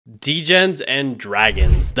Degens and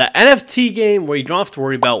Dragons, the NFT game where you don't have to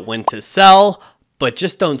worry about when to sell, but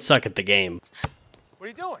just don't suck at the game. What are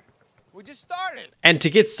you doing? We just started. And to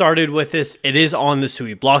get started with this, it is on the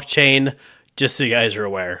Sui blockchain, just so you guys are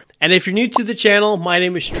aware. And if you're new to the channel, my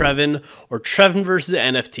name is Trevin, or Trevin versus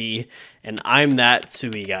NFT, and I'm that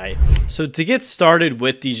Sui guy. So to get started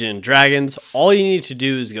with Degens and Dragons, all you need to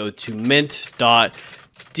do is go to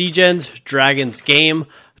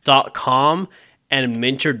mint.degensdragonsgame.com and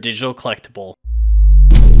mint your digital collectible.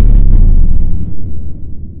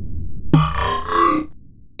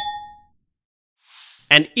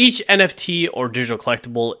 And each NFT or digital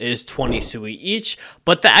collectible is 20 Sui each,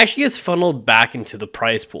 but that actually gets funneled back into the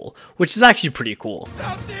prize pool, which is actually pretty cool.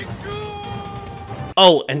 Something cool.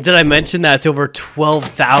 Oh, and did I mention that it's over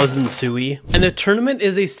 12,000 Sui? And the tournament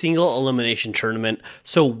is a single elimination tournament,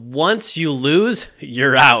 so once you lose,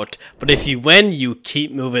 you're out. But if you win, you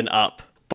keep moving up.